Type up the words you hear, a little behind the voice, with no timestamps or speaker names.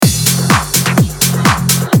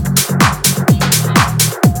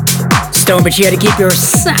StoneBridge here to keep your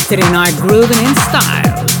Saturday night grooving in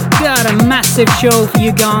style. Got a massive show for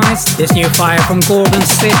you guys. This new fire from Golden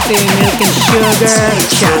City, Milk and Sugar,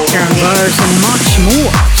 Chapter and Verse, and much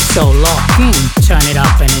more. So lock in, turn it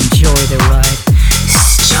up, and enjoy the ride.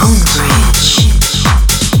 StoneBridge.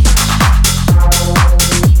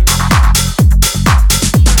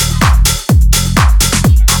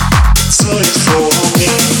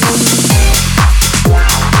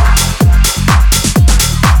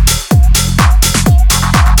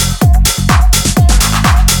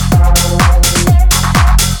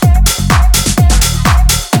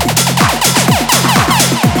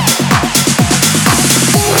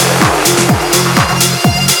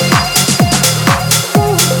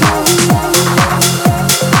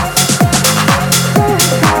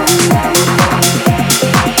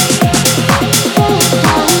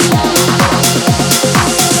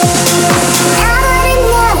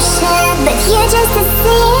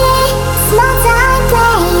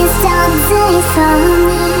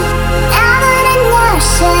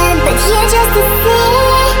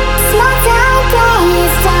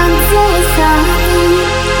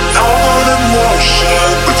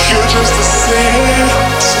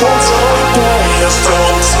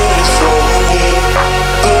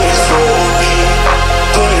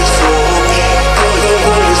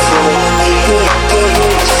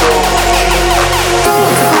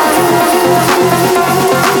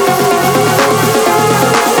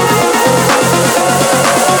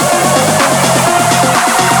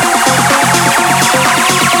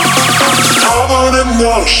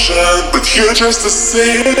 But you're just the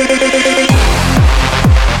same.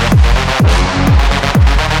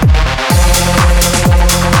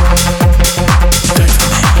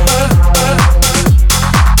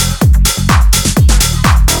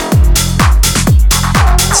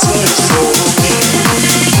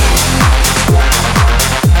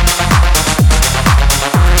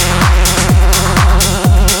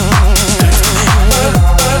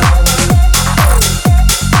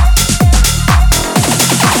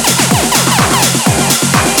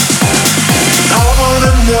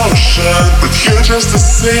 But you're just the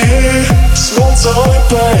same. Small toy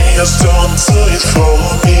players, don't do it for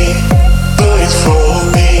me. Do it for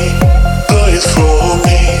me. Do it for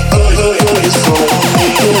me. Do it for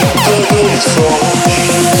me. Do it for me.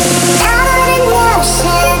 I'm on an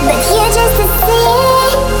ocean, but you're just the same.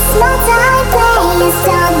 Small toy players,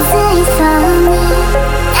 don't do it for me.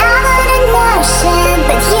 I'm on an ocean,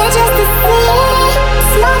 but you're just the same.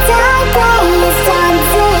 Small toy players, don't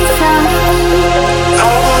do it for me.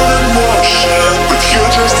 But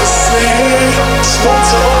you're just the same. Small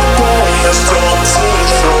town players, don't do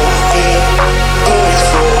it for me. Do it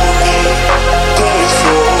for me. Do it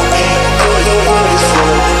for me. Do it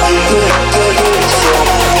for me. Do it for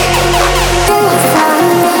me. Do it for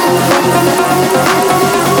me.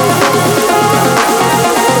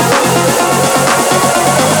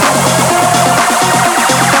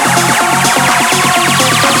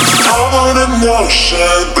 I'm on an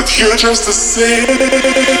ocean, but you're just the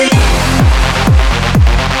same.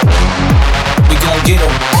 Get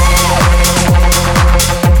 'em.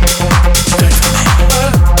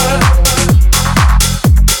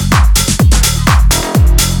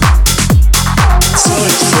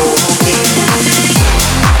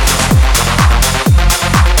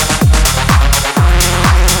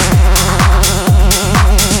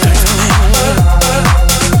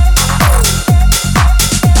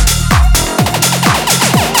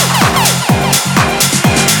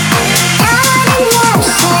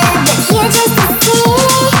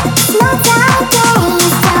 Small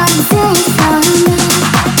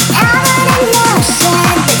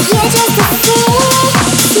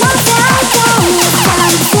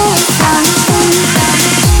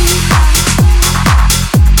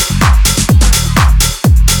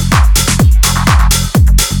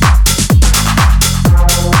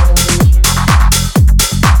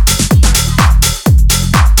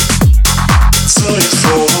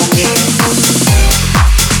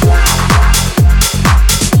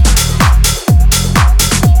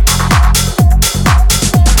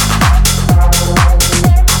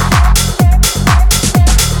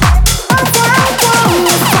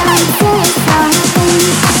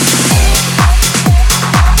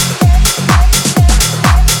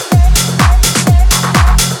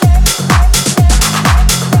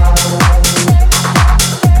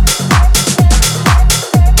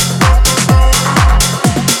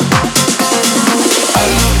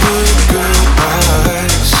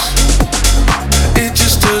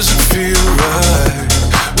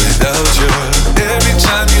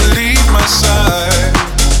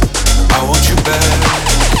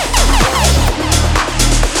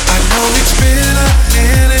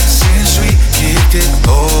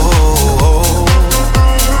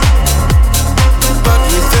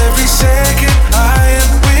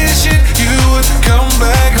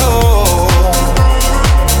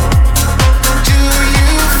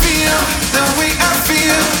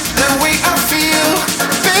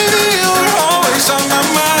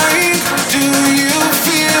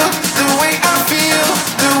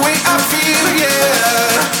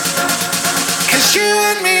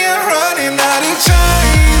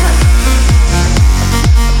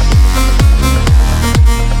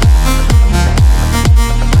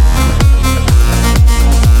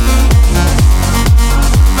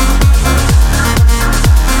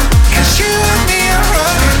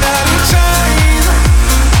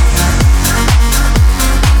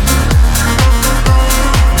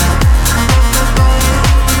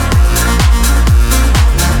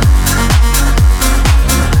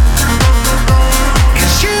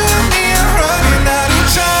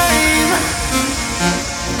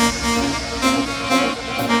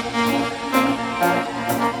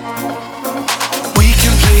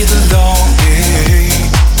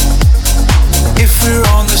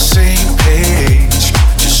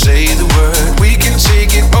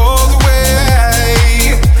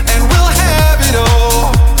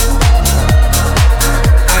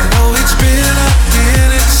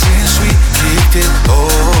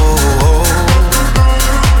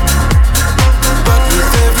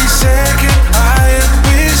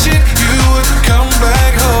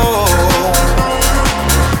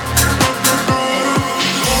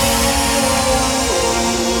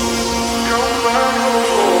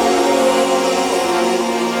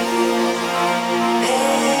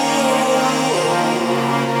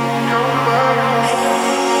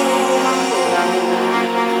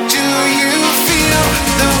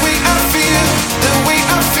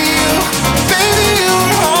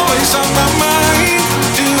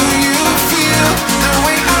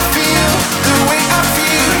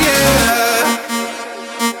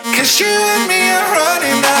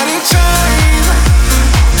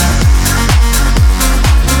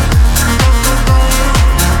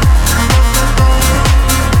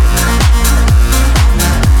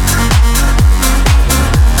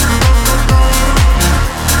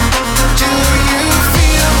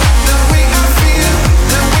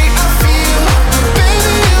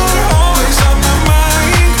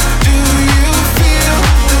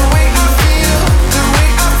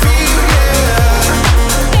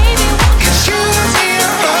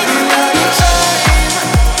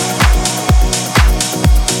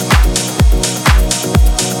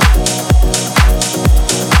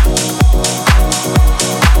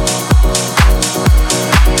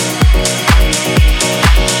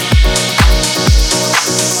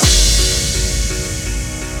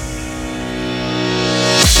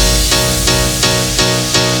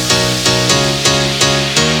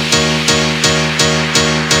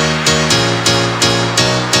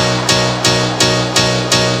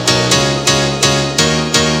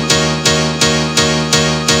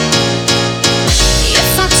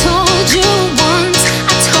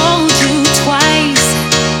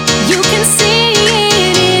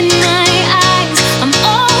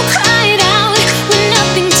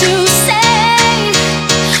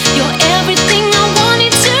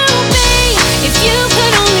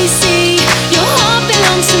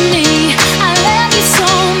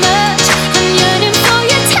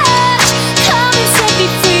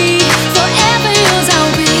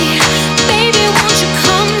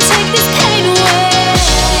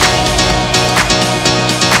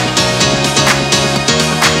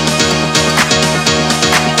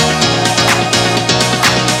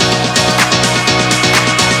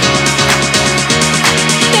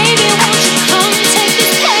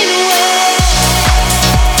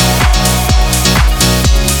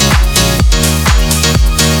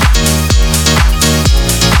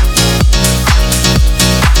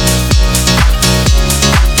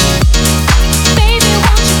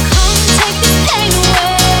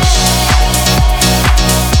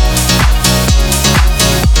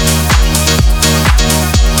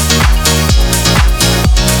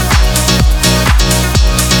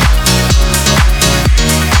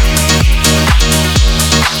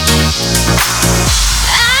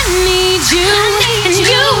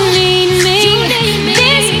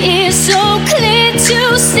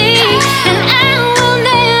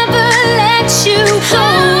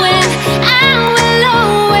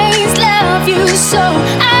so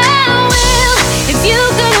I will. If you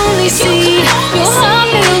could only see, your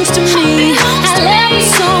heart belongs to me. I love you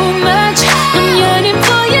so much, I'm yearning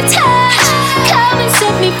for your touch. Come and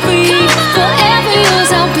set me free, forever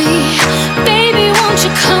yours I'll be. Baby, won't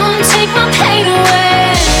you come take my pain away?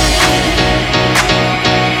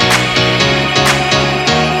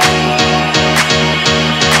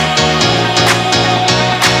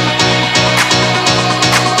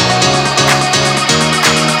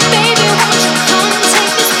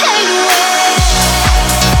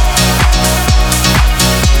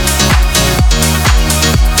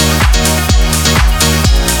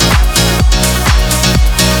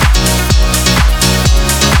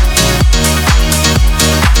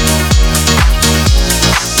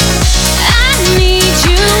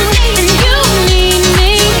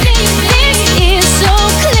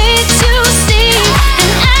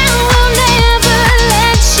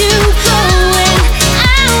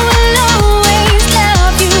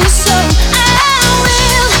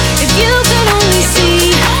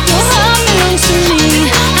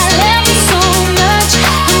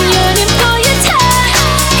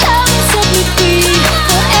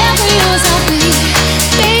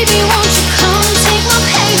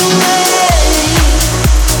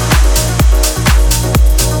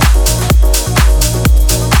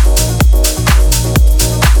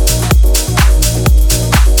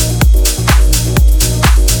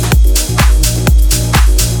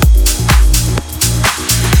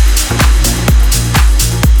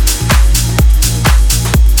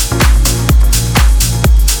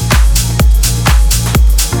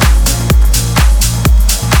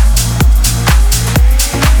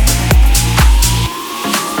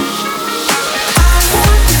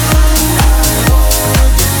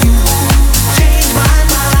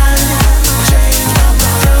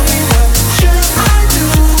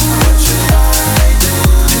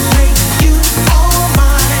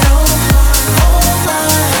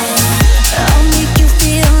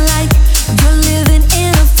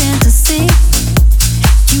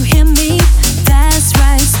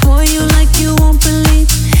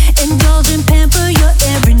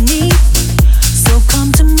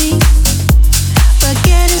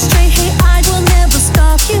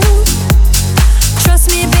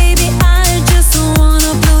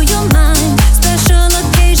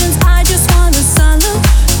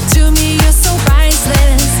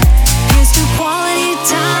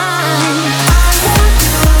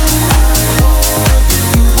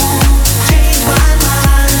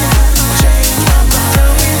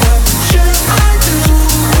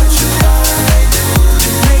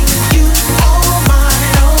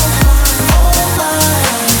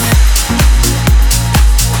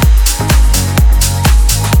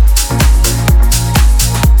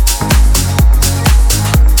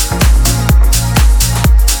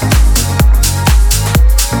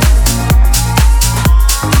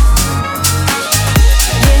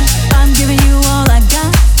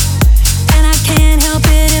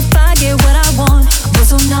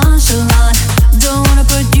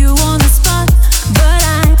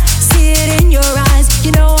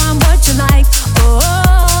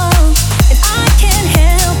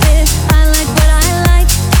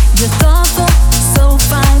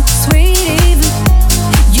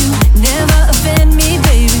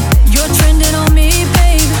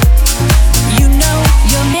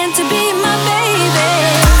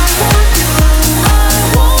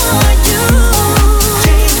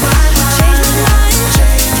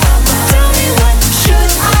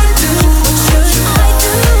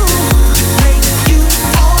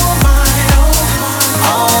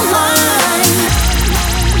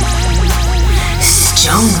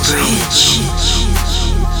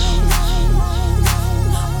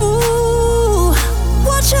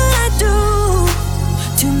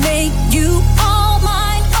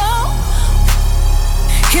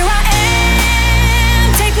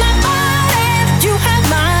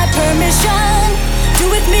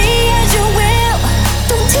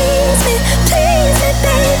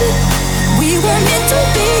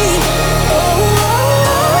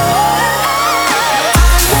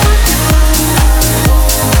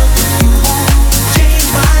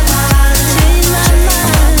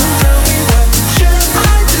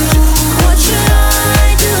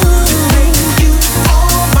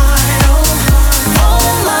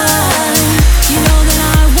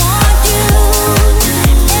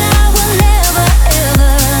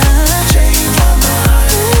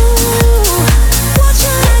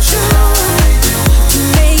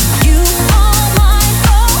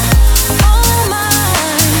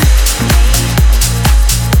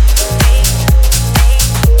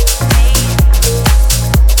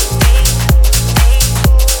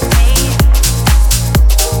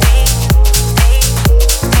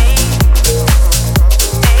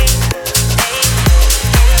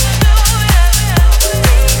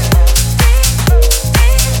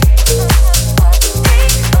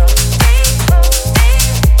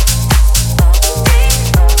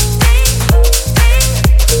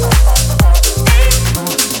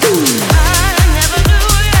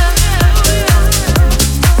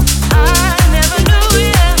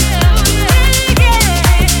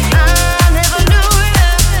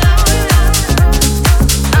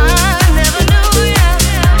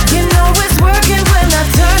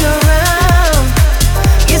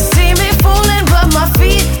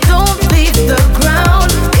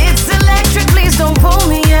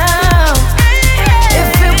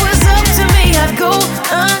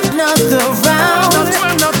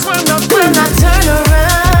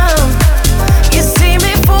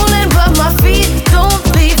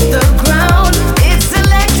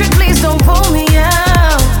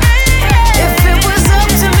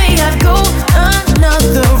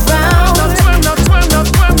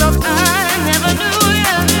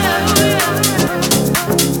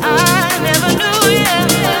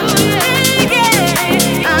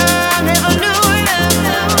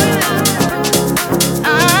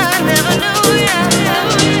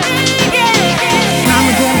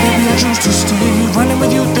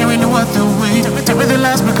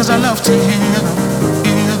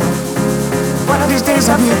 days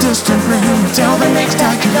I'll be a distant ring. Till the next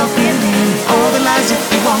time you don't believe all the lies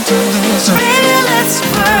if you want to listen. Baby, let's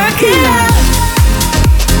work it out.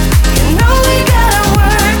 You know we gotta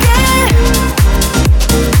work it.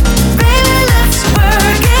 Baby, let's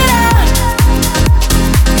work it out.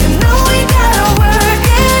 You know we gotta work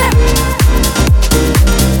it.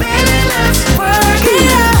 Baby, let's work it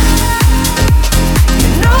out. You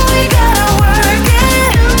know we gotta work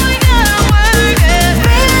it.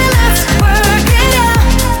 Baby, let's work it out.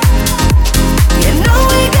 You know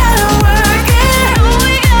we gotta work it.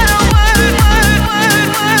 We gotta work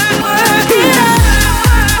it out.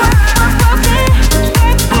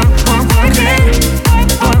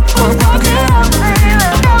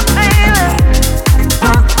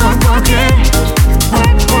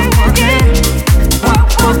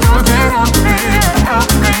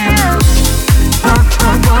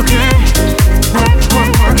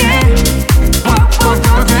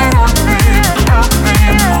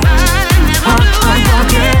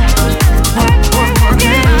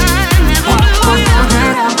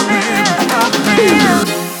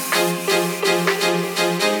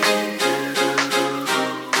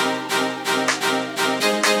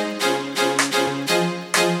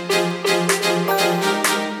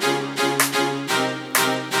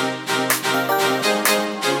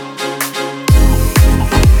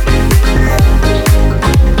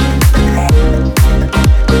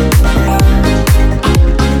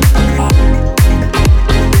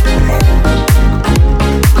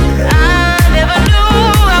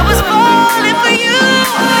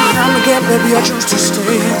 Baby, I choose to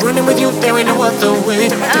stay. Running with you, there ain't no other way.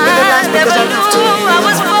 To I never knew I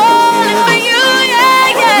was falling for you,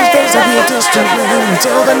 yeah, yeah. These days I'll be a distant ring.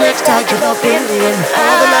 Until the next time you don't believe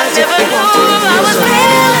all the lies if they want to listen.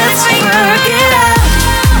 Baby, let's work it out.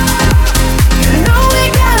 You know we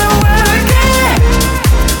gotta work it.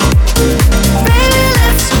 Baby,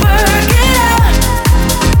 let's work it out.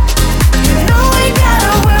 You know we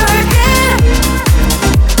gotta work it.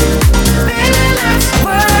 Baby, let's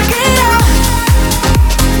work it out.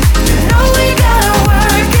 You know we gotta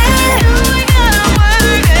work it.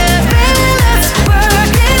 Baby, let's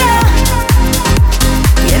work it out.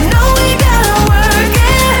 You know we gotta work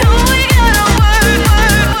it.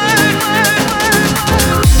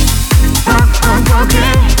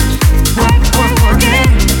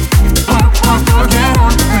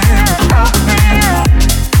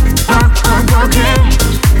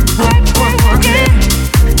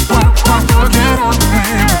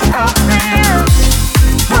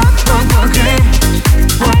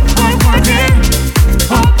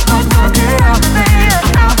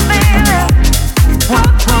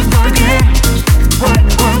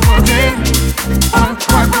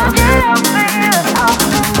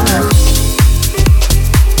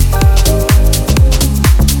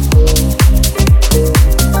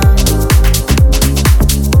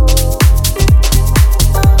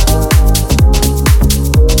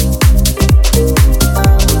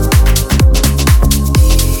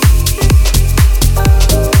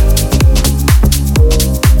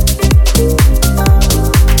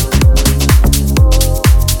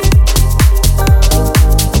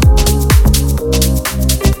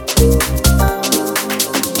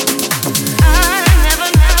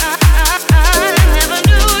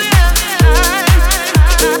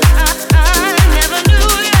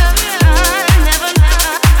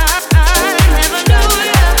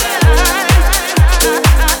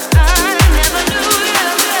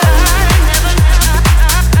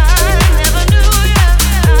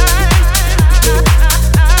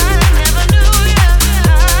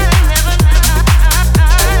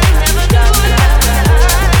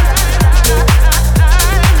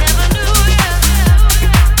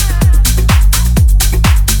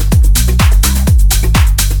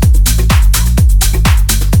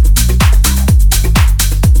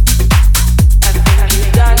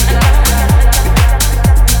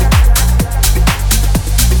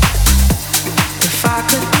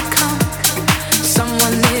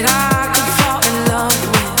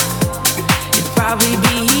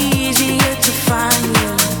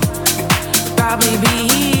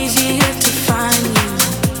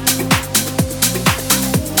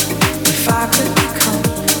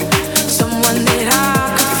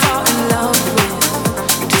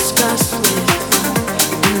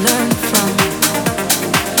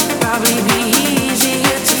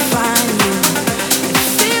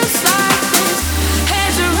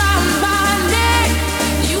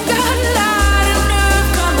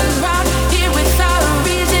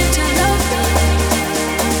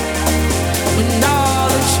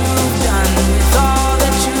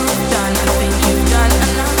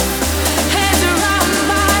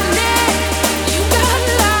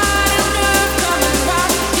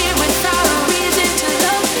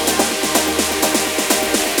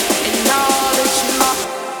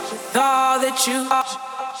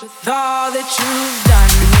 with all that you've done,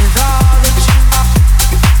 with all that you,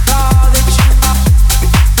 all that you,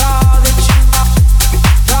 all that you,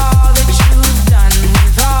 all that you've done,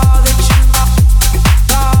 with all that you, all that you,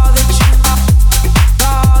 all that you, all that you've done, with all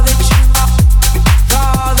that you, all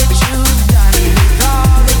that you, all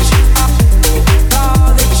that you, all that you've done, with all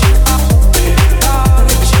that you,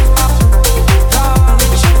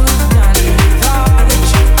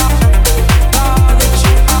 all that you, all that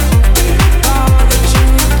you've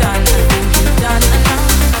done. I think you've done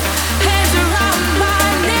enough. Hands around my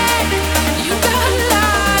neck, you got a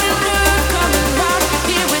lot of nerve coming round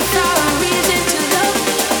here without a reason to love.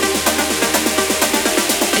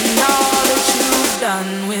 And all that you've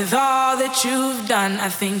done, with all that you've done, I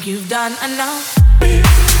think you've done enough.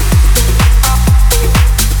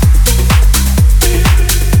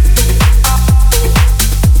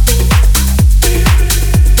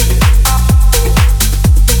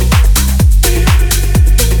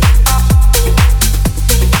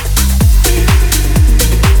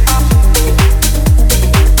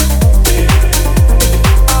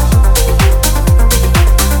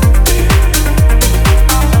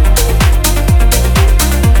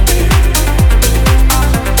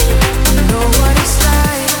 Know what it's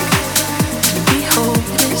like to be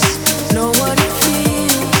hopeless. Know what it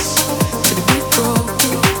feels to be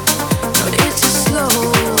broken. But it's a slow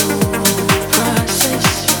process.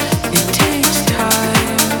 It takes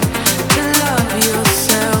time to love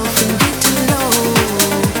yourself and get to know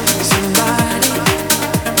somebody.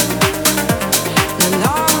 The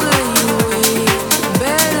longer you wait, the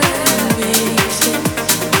better it makes it.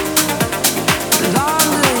 The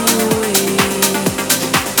longer you wait,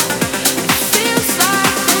 feels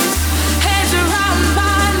like this. Hands around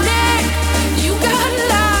my neck, you got a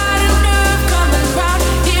lot of nerve coming round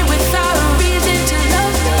here without a reason to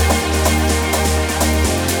love.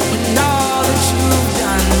 When all that you've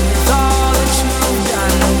done, with all that you've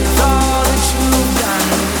done, with all that you've done,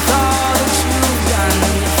 with all that you've done,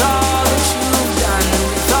 with all that you've done,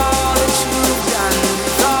 with all that you've done,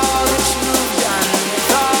 with all that you've done,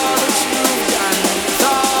 with all that you've done, with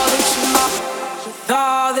all that you,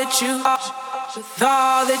 with all that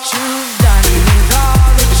you, with all that you've done, with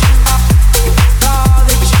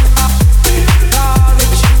all that you, all that you, all that you, all that you've done,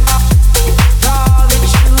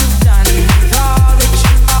 with all that you, all that you, all that you, all that you've done, with all that you, all that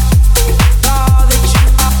you,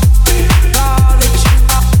 all that you, all that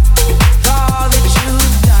you've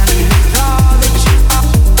done,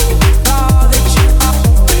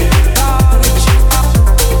 with all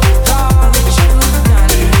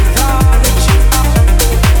that you, all that you,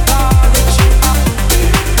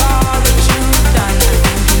 all that you've done. I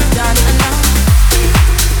think you've done enough.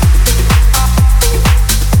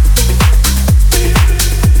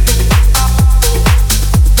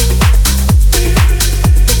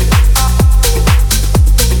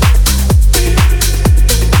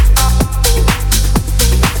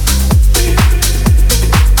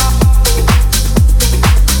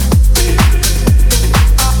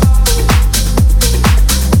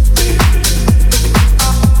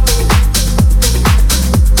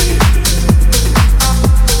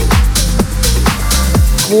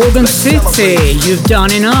 Gorgon City, you've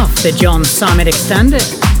done enough. The John Summit Extended.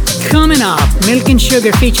 Coming up, Milk and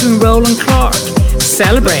Sugar featuring Roland Clark.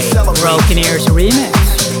 Celebrate, Broken Ears remix.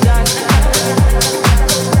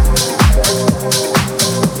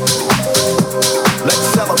 Let's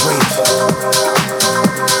celebrate.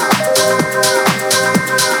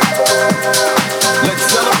 Let's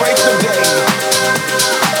celebrate the day.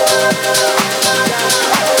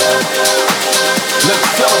 Let's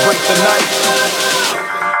celebrate the night.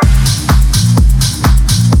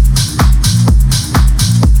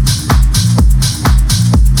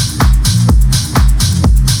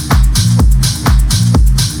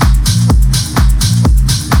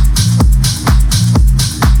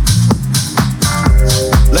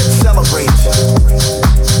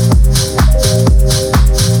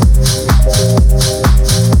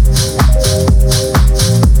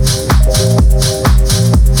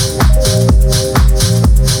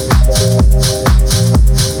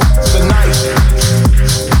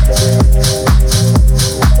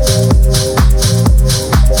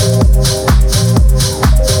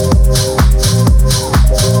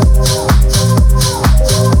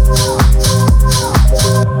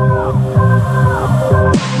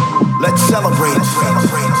 Let's celebrate. The night.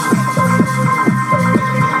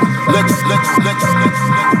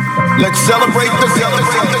 Let's celebrate. Let's celebrate the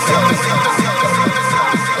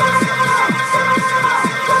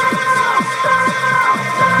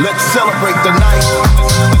Let's celebrate the night.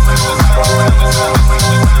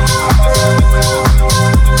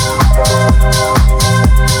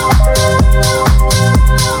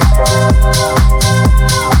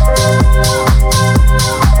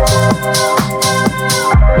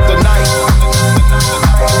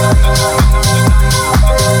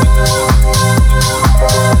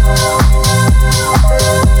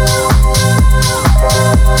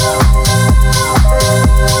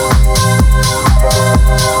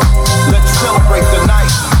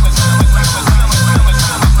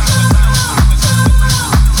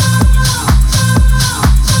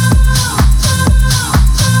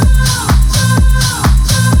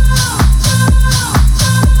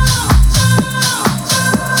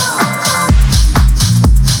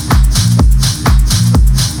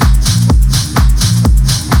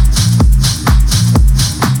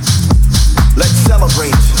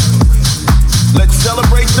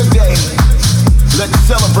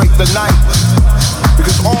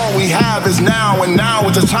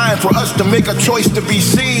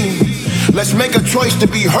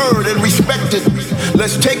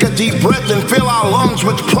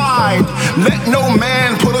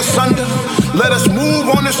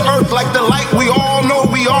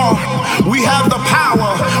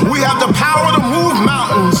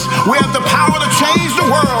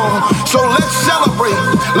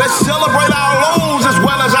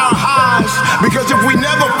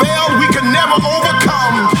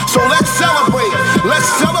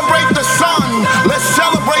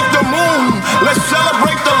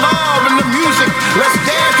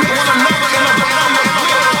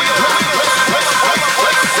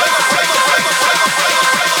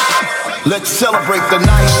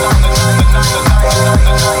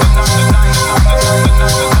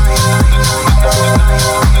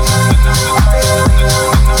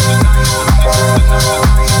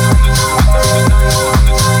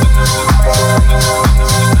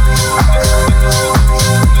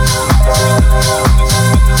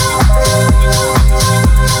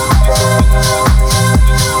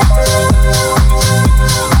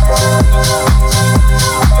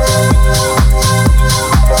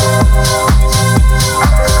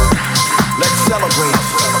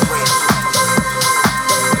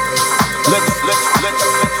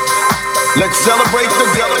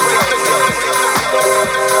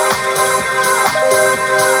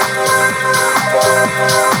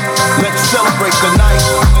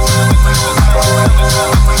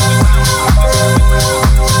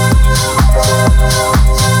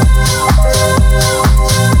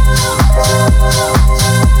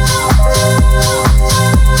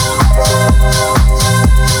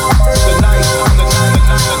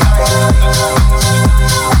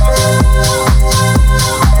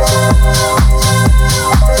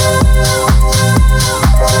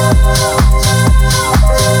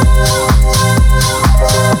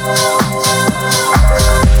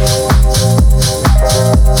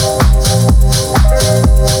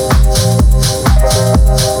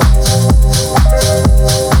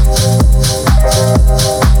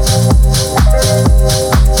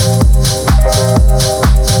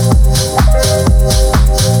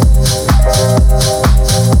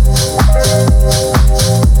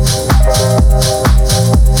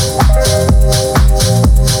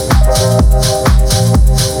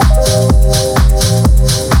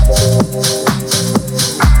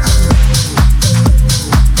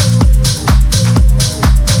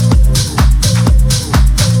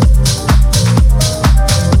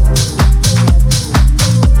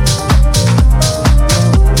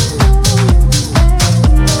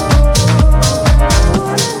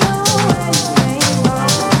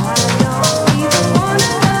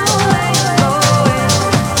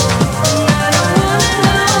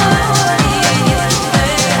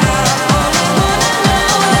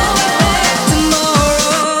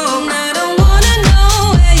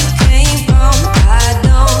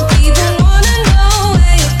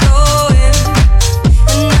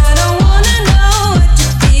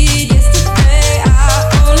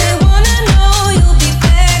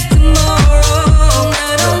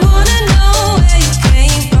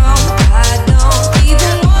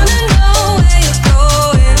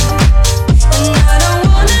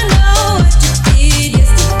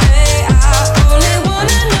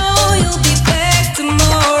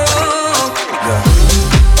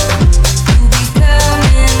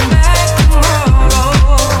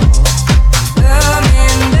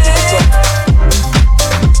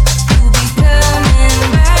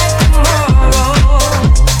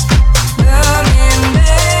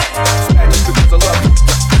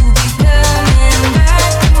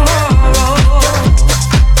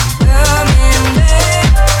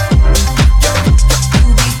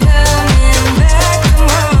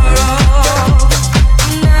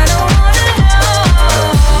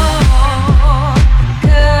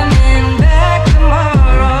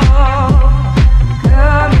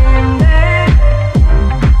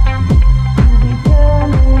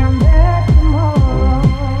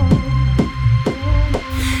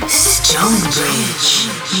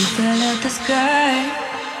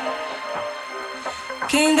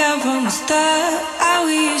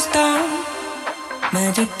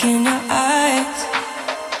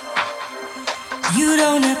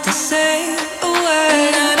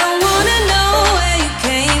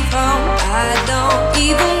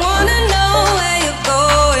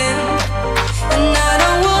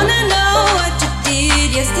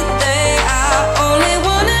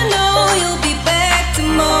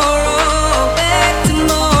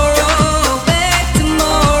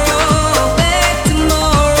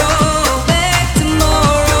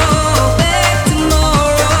 back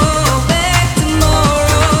tomorrow.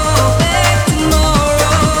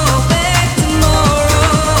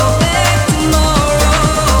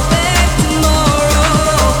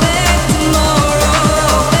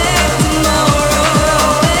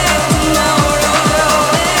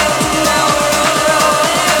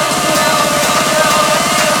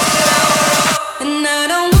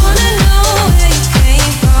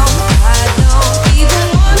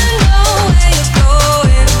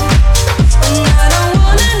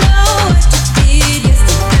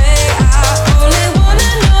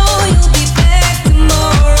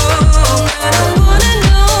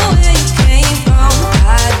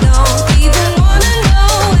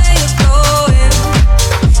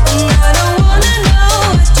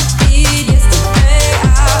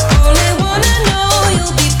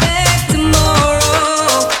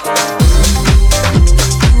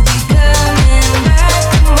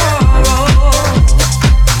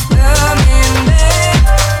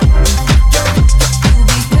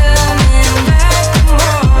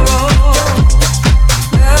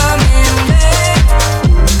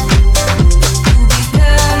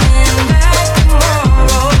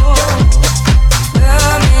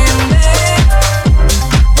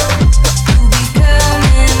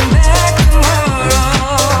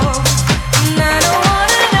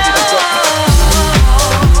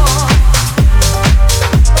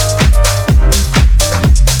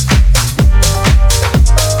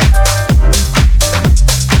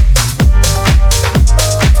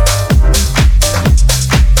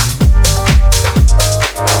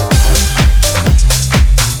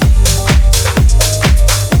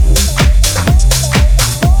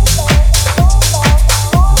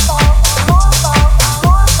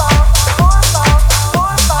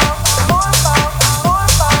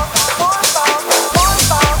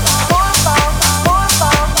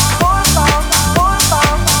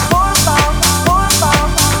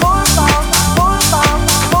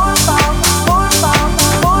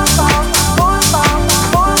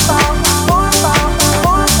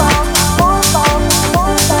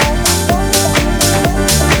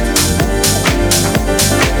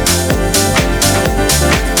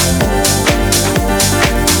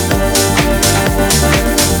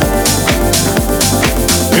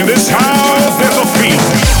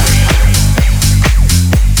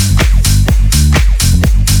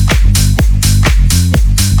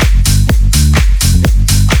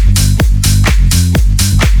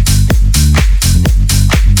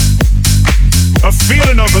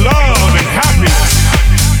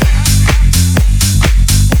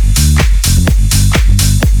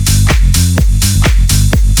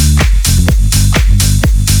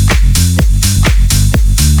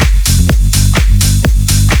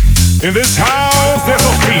 In this house, there's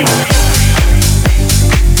a feeling.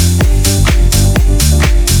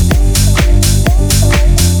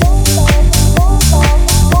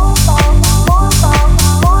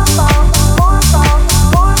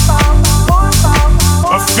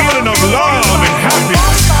 A feeling of love and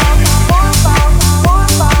happiness.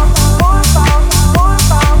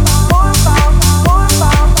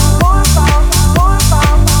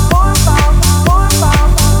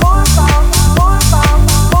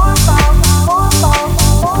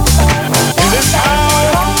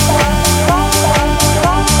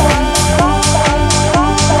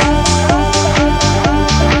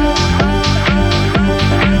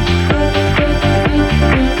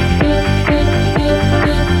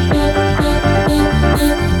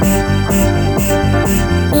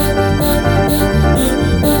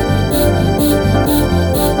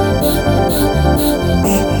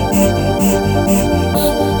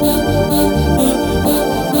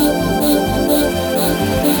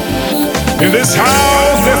 In this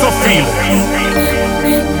house, there's a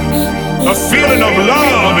feeling of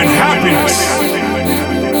love and happiness.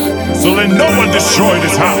 So let no one destroy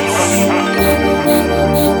this house.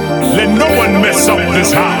 Let no one mess up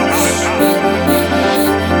this house.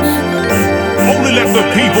 Only let the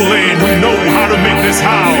people in who know how to make this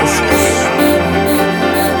house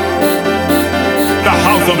the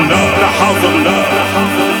house of love, the house of love, the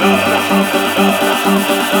house of love, the house of love.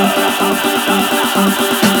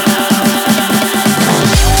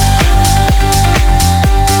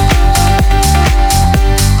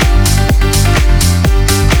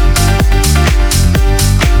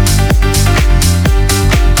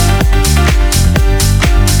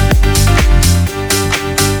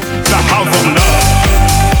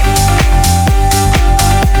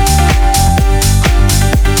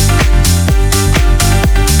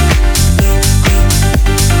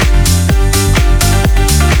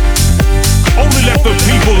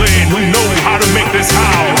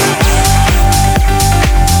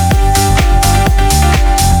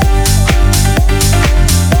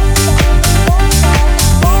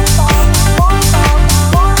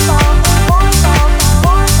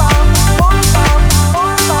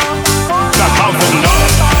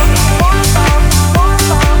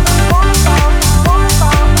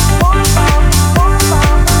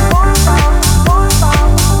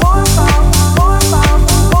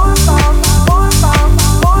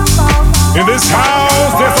 In this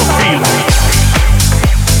house, there's a feeling.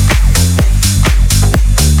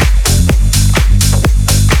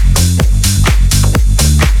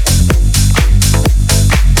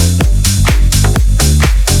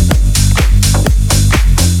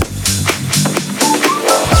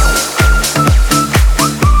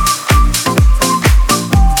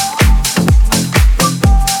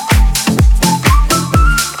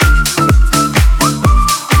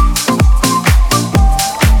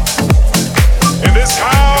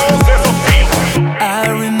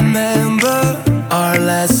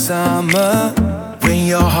 Summer, when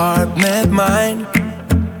your heart met mine,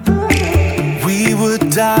 we would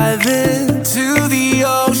dive into the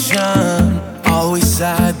ocean, always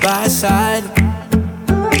side by side.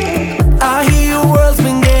 I hear your world's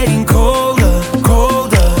been getting colder,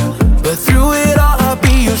 colder, but through it all I'll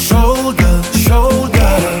be your shoulder,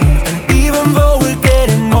 shoulder. And even though we're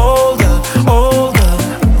getting older, older,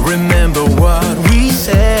 remember what we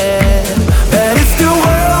said, that if the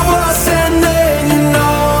world was ending, you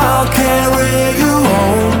know I'll carry you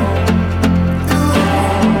home.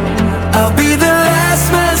 I'll be the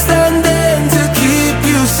last man standing to keep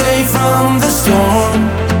you safe from the storm.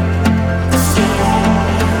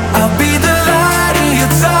 I'll be the light in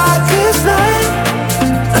your darkest night,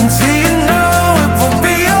 until you know it will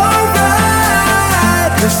be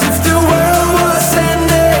alright. 'Cause if the world was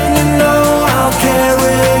ending, you know I'll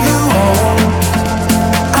carry you home.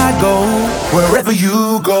 I go wherever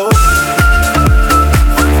you go.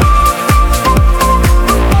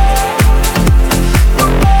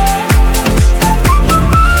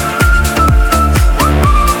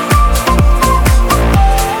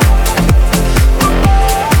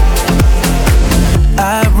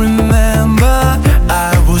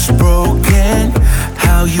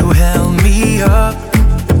 You held me up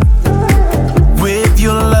with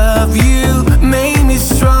your love. You made me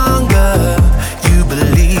stronger. You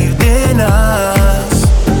believed in us.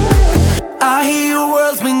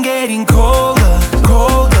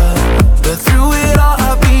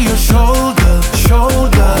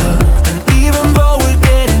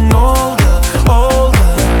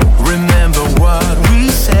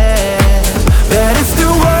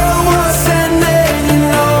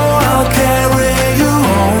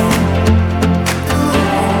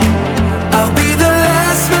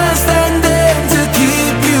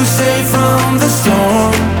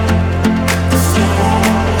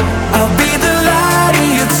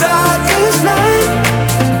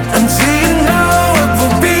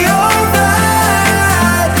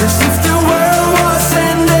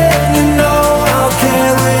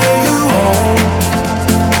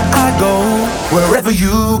 wherever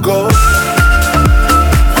you go.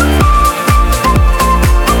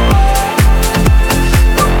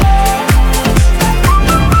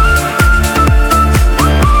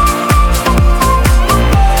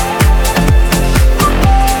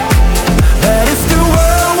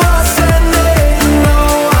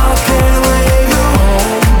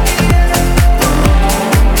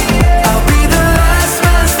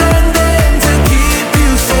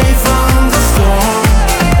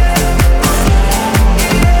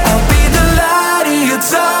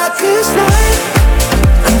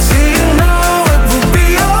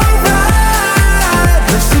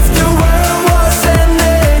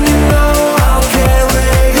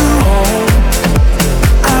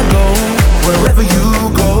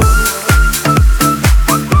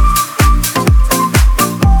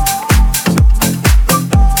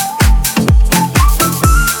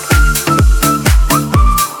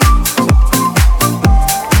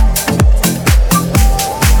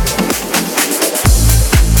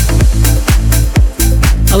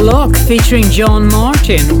 Featuring John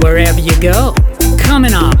Martin, Wherever You Go.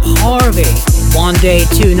 Coming up, Harvey, 1 Day,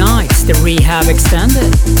 2 Nights, the Rehab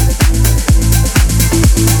Extended.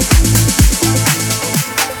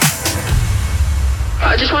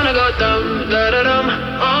 I just wanna go dum da da dum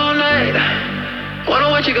all night. Wanna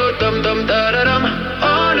watch you go dum dum da da dum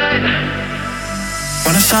all night.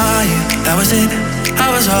 When I saw you, that was it.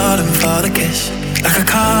 I was all in for the kiss, like a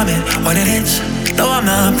comet when it hits. No, I'm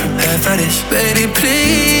not prepared for this. Baby,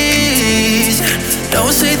 please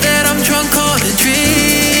don't say that I'm drunk on a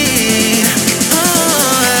dream.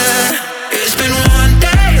 It's been 1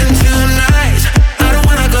 day and 2 nights. I don't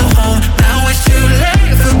wanna go home, now it's too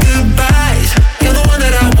late for goodbyes. You're the one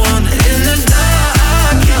that I want in the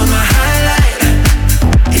dark, you're my highlight.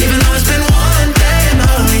 Even though it's been 1 day and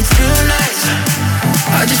only 2 nights,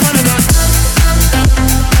 I just wanna go.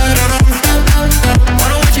 Why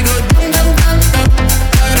don't you go?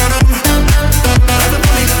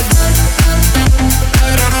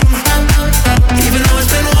 Even though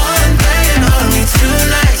it's been 1 day and only 2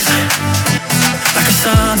 nights. Like a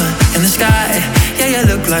summer in the sky, yeah, you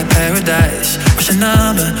look like paradise. What's your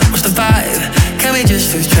number? What's the vibe? Can we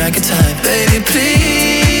just lose track of time? Baby,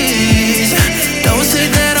 please don't say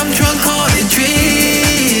that I'm drunk on a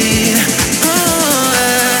dream.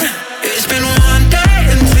 It's been 1 day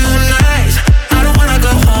and 2 nights. I don't wanna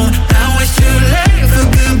go home, now it's too late for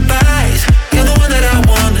goodbyes. You're the one that I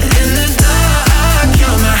want in the dark,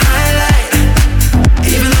 you're my highlight.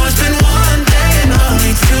 Even though it's been 1 day and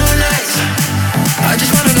only 2 nights, I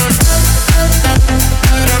just wanna go.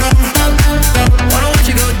 Why don't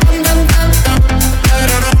you go? Why don't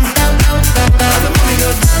you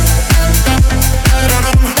go?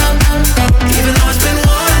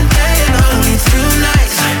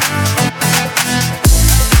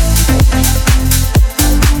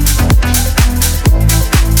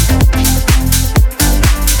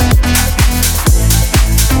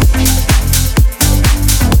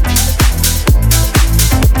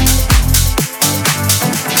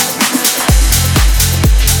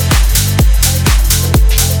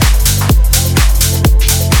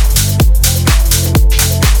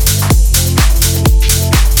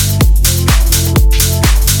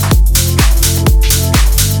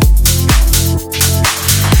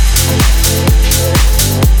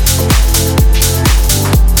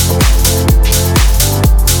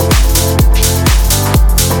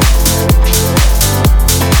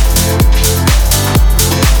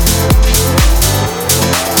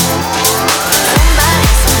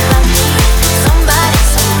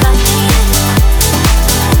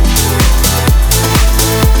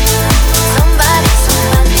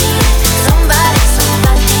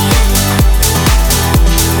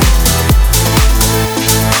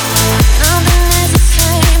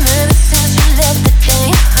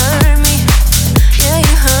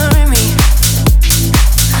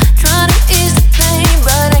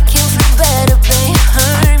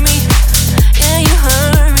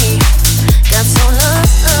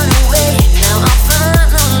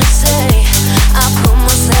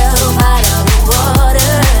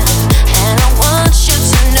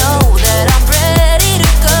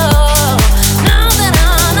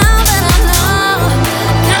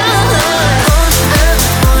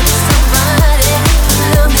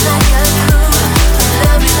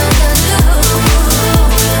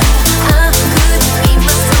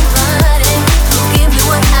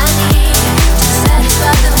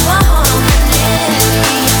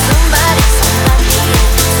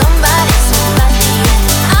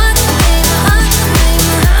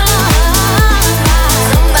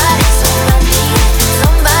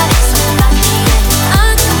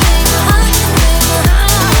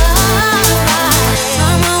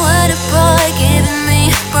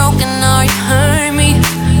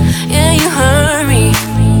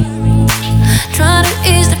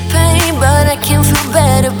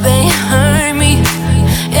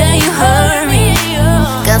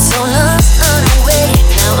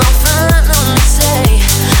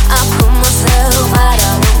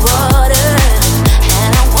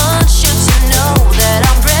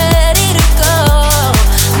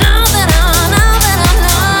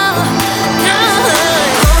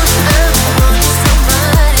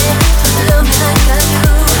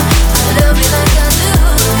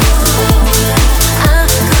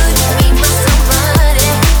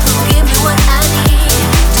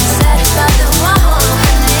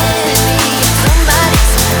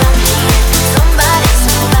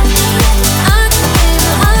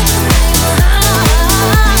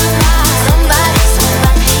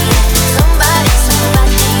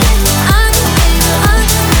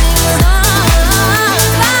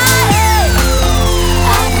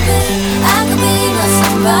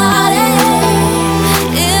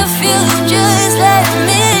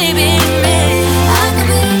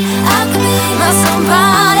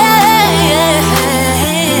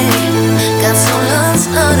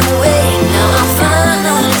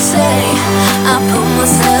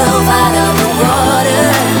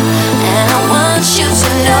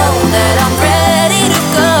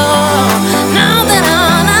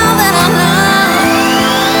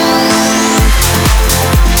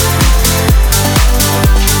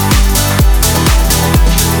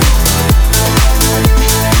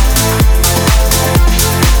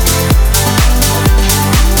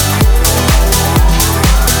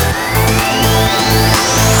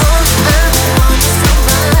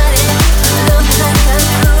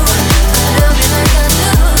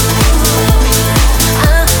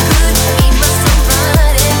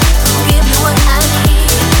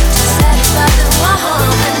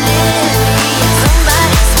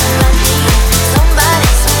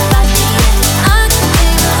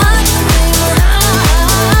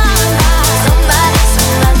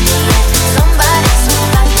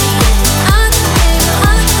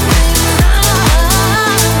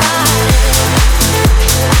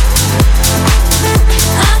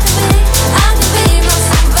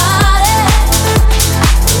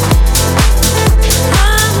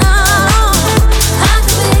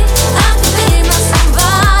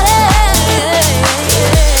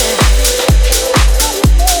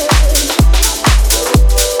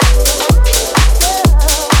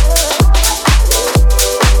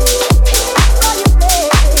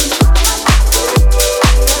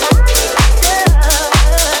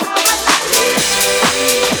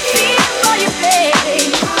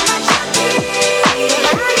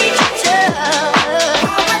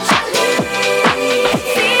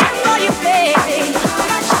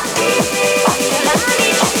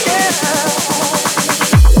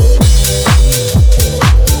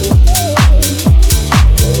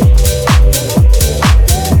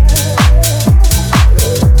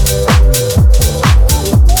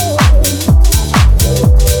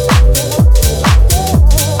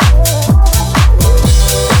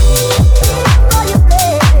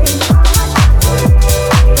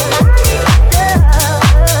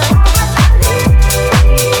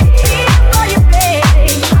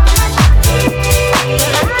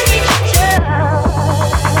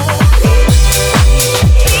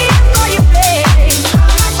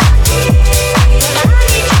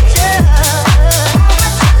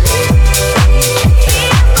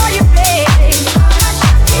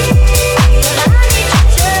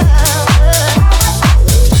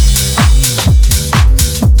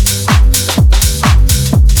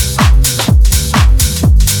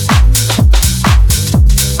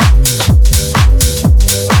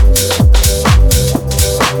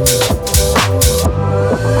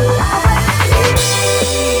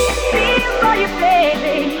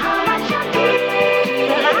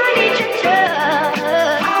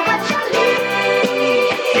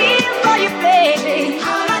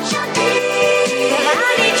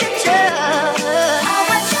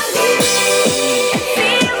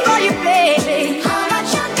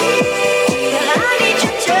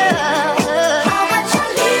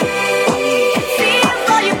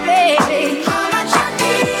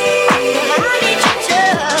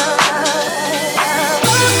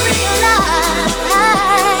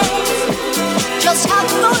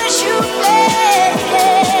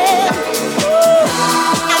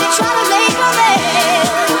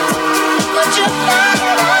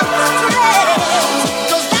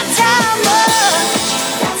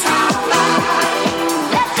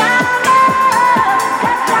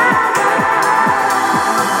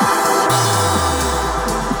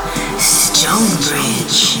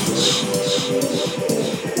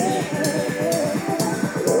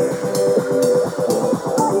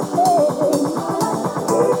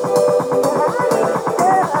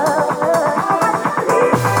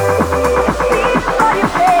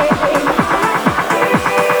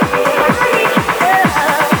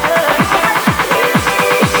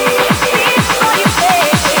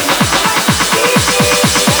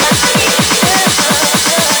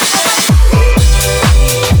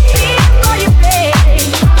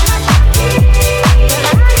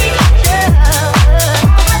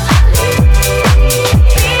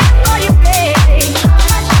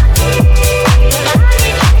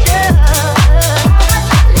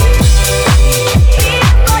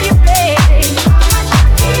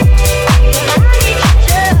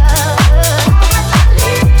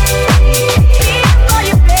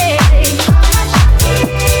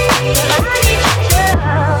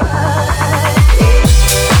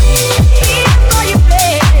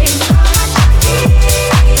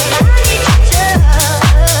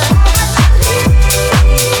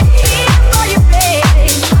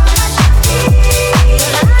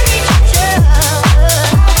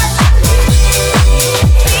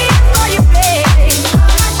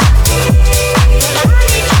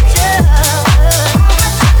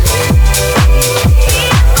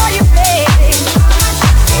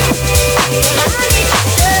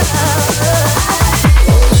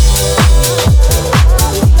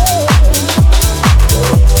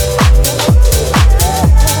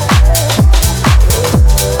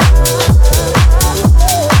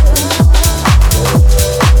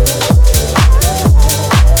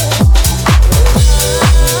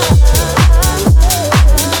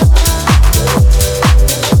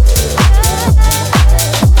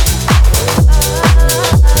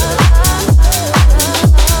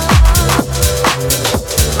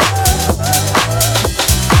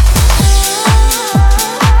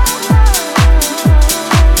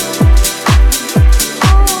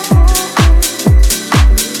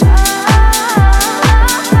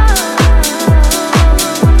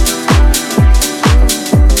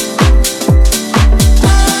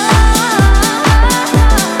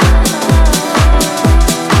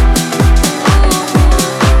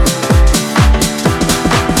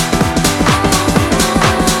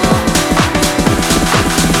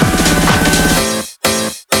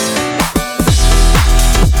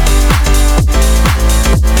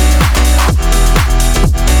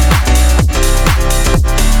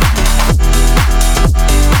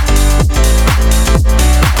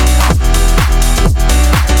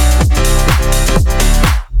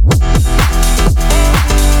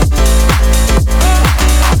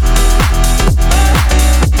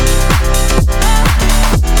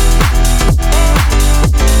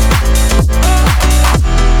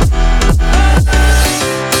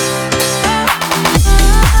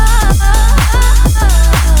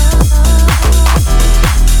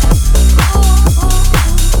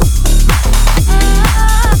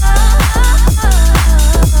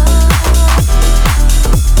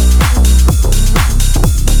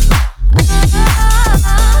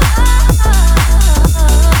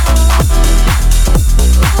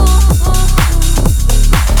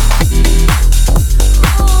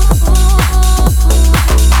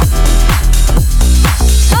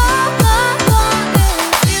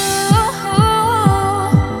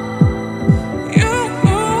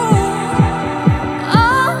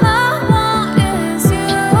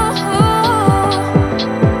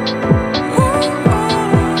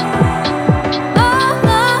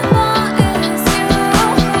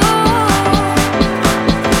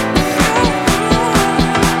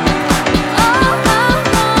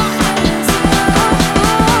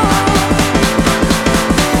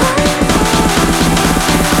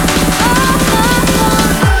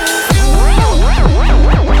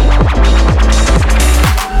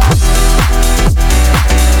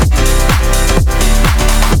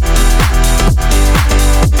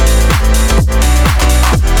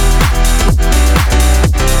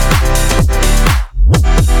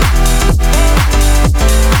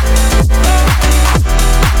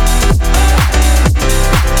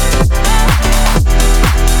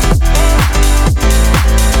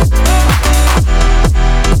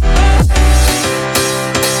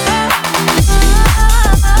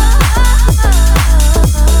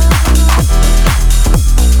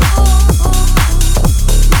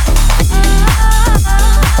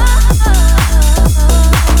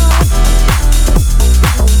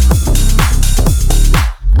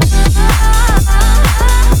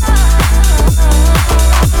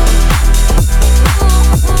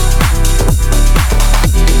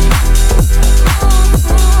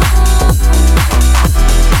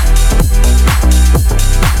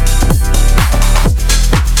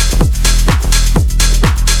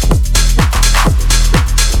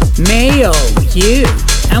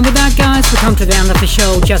 come to the end of the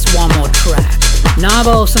show, just one more track.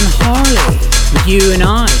 Navos and Harley, You and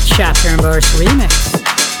I, Chapter and Verse remix.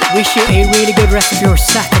 Wish you a really good rest of your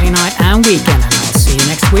Saturday night and weekend, and I'll see you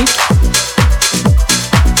next week.